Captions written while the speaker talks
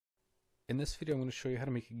In this video, I'm going to show you how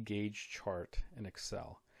to make a gauge chart in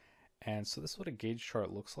Excel. And so this is what a gauge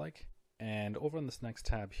chart looks like. And over on this next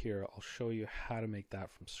tab here, I'll show you how to make that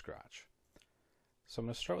from scratch. So I'm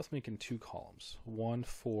going to start with making two columns, one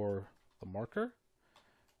for the marker,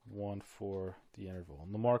 one for the interval.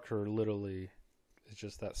 And the marker literally is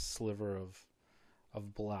just that sliver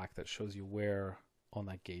of black that shows you where on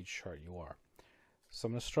that gauge chart you are. So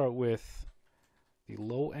I'm going to start with the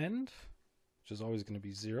low end, which is always going to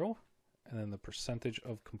be 0, and then the percentage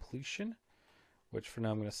of completion, which for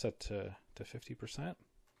now I'm going to set to 50%.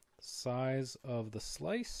 Size of the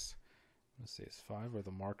slice, I'm going to say it's 5, or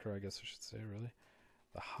the marker I guess I should say really.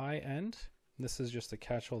 The high end, this is just a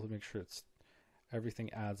catch-all to make sure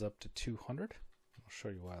everything adds up to 200. I'll show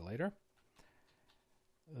you why later.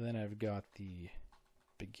 Then I've got the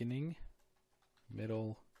beginning,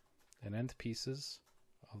 middle, and end pieces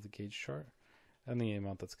of the gauge chart, and the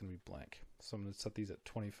amount that's going to be blank. So I'm going to set these at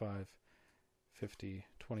 25, 50,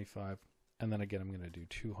 25, and then again I'm going to do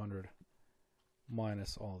 200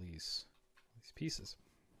 minus all these pieces.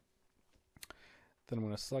 Then I'm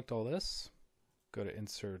going to select all this, go to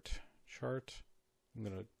Insert Chart, I'm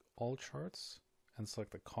going to All Charts, and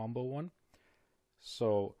select the combo one.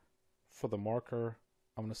 So for the marker,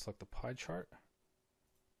 I'm going to select the pie chart,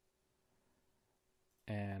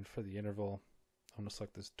 and for the interval, I'm going to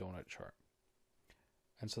select this donut chart.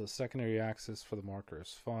 And so the secondary axis for the marker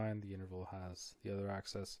is fine, the interval has the other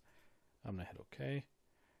axis. I'm going to hit OK.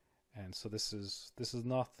 And so this is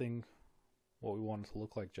nothing what we want it to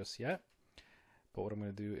look like just yet. But what I'm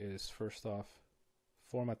going to do is first off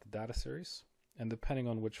format the data series. And depending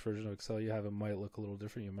on which version of Excel you have, it might look a little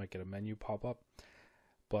different. You might get a menu pop up.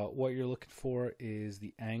 But what you're looking for is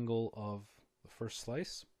the angle of the first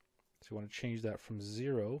slice. So you want to change that from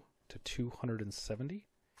 0 to 270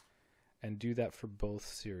 and do that for both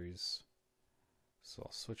series. So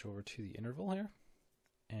I'll switch over to the interval here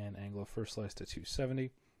and angle of first slice to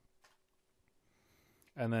 270.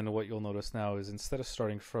 And then what you'll notice now is instead of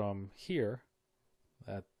starting from here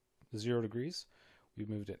at 0 degrees, we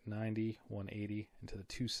moved it 90, 180 into the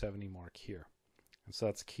 270 mark here. And so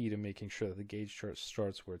that's key to making sure that the gauge chart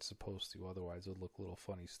starts where it's supposed to. Otherwise, it would look a little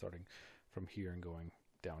funny starting from here and going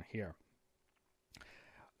down here.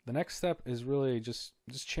 The next step is really just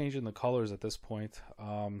changing the colors at this point.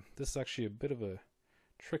 This is actually a bit of a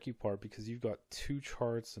tricky part because you've got two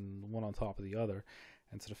charts and one on top of the other.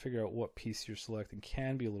 And so to figure out what piece you're selecting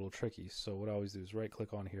can be a little tricky. So what I always do is right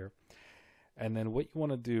click on here. And then what you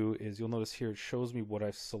want to do is you'll notice here it shows me what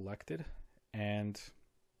I've selected. And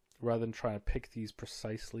rather than trying to pick these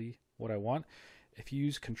precisely what I want, if you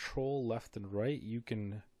use Control left and right, you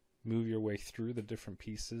can move your way through the different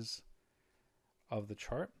pieces of the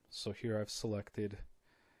chart. So here I've selected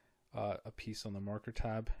a piece on the marker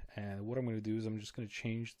tab, and what I'm going to do is I'm just going to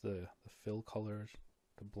change the fill color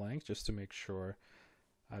to blank just to make sure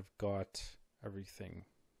I've got everything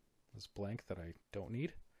as blank that I don't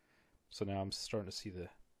need. So now I'm starting to see the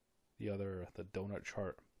donut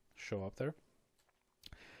chart show up there.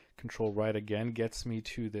 Control right again gets me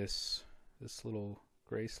to this little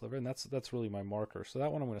gray sliver, and that's really my marker. So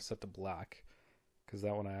that one I'm going to set to black because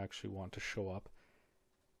that one I actually want to show up.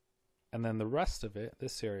 And then the rest of it,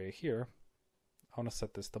 this area here, I want to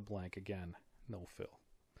set this to blank again, no fill.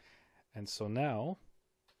 And so now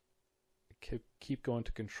keep going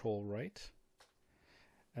to Control right.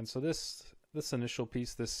 And so this initial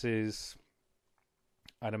piece, this is,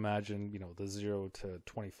 I'd imagine, the 0 to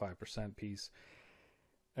 25% piece.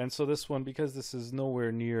 And so this one, because this is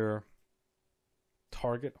nowhere near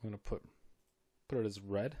target, I'm going to put it as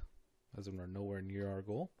red, as in we're nowhere near our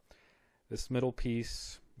goal. This middle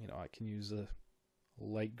piece, I can use a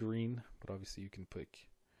light green, but obviously you can pick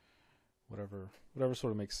whatever sort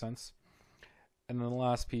of makes sense. And then the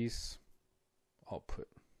last piece, I'll put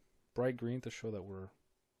bright green to show that we're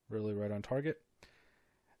really right on target.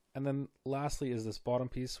 And then lastly is this bottom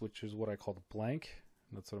piece, which is what I call the blank.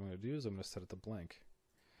 And that's what I'm going to do is I'm going to set it to blank.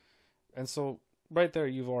 And so right there,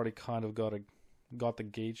 you've already kind of got the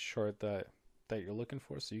gauge chart that you're looking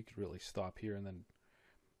for. So you could really stop here and then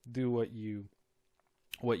do what you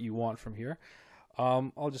want from here.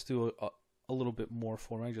 I'll just do a little bit more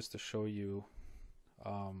formatting just to show you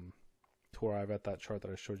to where I've at that chart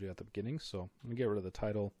that I showed you at the beginning. So I'm going to get rid of the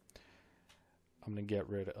title. I'm going to get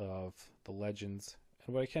rid of the legends.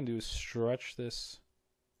 And what I can do is stretch this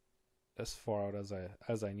as far out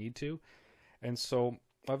as I need to. And so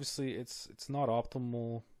obviously it's not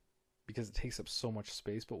optimal because it takes up so much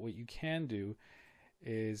space, but what you can do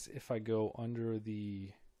is if I go under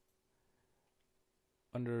the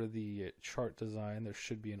chart design, there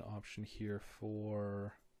should be an option here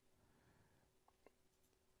for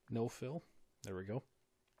no fill. There we go.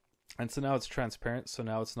 And so now it's transparent, so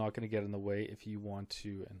now it's not going to get in the way if you want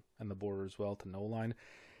to, and the border as well, to no line.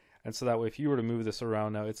 And so that way, if you were to move this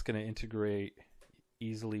around now, it's going to integrate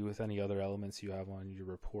easily with any other elements you have on your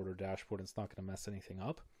report or dashboard. It's not going to mess anything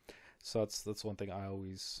up. So that's one thing I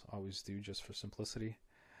always do, just for simplicity.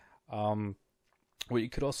 What you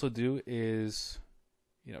could also do is,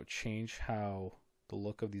 change how the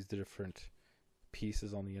look of these different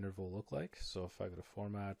pieces on the interval look like. So if I go to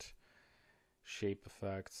Format, Shape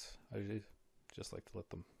Effects, I just like to let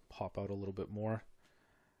them pop out a little bit more.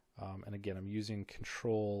 And again, I'm using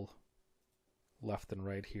Control left and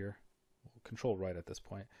right here, Control right at this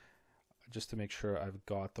point, just to make sure I've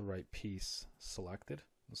got the right piece selected.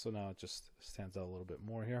 So now it just stands out a little bit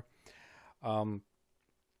more here.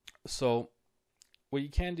 So what you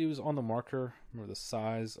can do is on the marker, remember the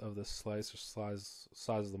size of the slice, or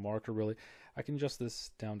size of the marker really, I can adjust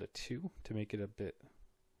this down to 2 to make it a bit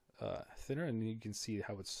thinner, and you can see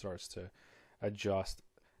how it starts to adjust.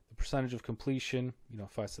 The percentage of completion,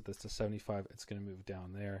 if I set this to 75, it's going to move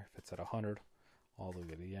down there. If it's at 100, all the way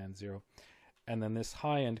to the end, 0. And then this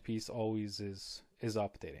high end piece always is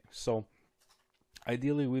updating. So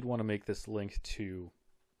ideally, we'd want to make this link to,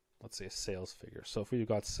 let's say, a sales figure. So if we've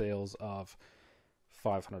got sales of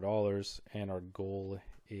 $500 and our goal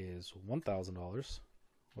is $1,000,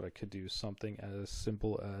 what I could do is something as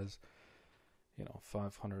simple as,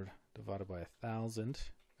 500 divided by 1,000.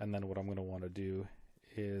 And then what I'm going to want to do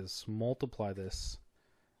is multiply this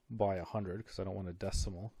by 100, because I don't want a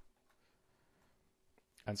decimal.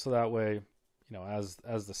 And so that way, as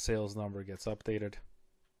the sales number gets updated,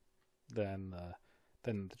 then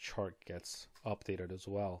the chart gets updated as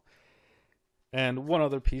well. And one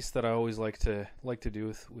other piece that I always like to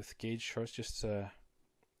do with gauge charts, just to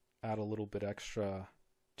add a little bit extra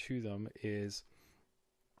to them, is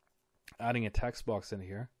adding a text box in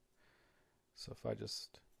here. So if I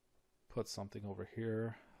just put something over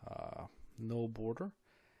here, no border,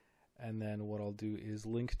 and then what I'll do is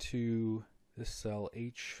link to this cell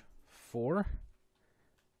H4.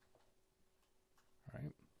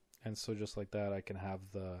 Right, and so just like that, I can have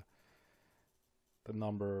the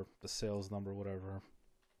number, the sales number, whatever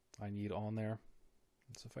I need on there.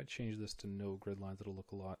 And so if I change this to no grid lines, it'll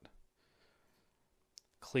look a lot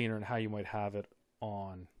cleaner and how you might have it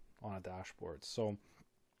on a dashboard. So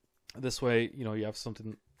this way, you have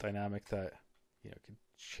something dynamic that can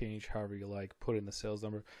change however you like. Put in the sales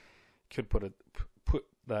number, could put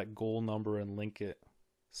that goal number and link it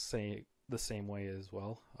the same way as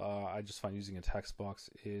well. I just find using a text box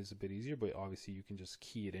is a bit easier, but obviously you can just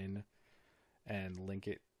key it in and link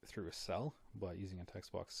it through a cell. But using a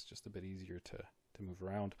text box is just a bit easier to move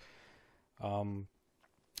around. But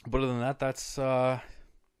other than that, that's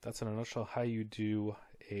in a nutshell how you do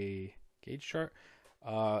a gauge chart.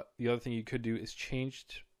 The other thing you could do is change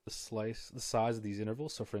the size of these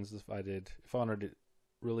intervals. So for instance, if I wanted to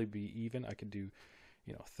really be even, I could do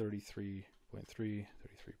 33.3,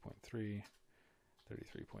 33.3,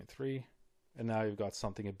 33.3, and now you've got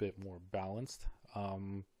something a bit more balanced.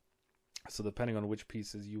 So depending on which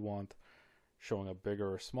pieces you want showing up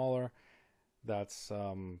bigger or smaller, that's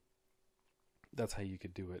how you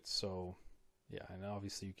could do it. So yeah, and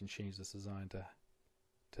obviously you can change this design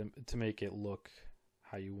to make it look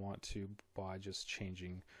how you want to by just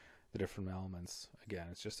changing the different elements. Again,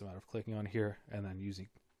 it's just a matter of clicking on here and then using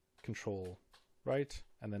Control right,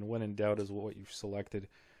 and then when in doubt is what you've selected,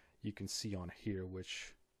 you can see on here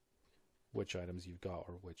which items you've got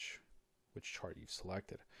or which chart you've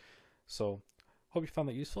selected. So hope you found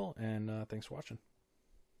that useful, and thanks for watching.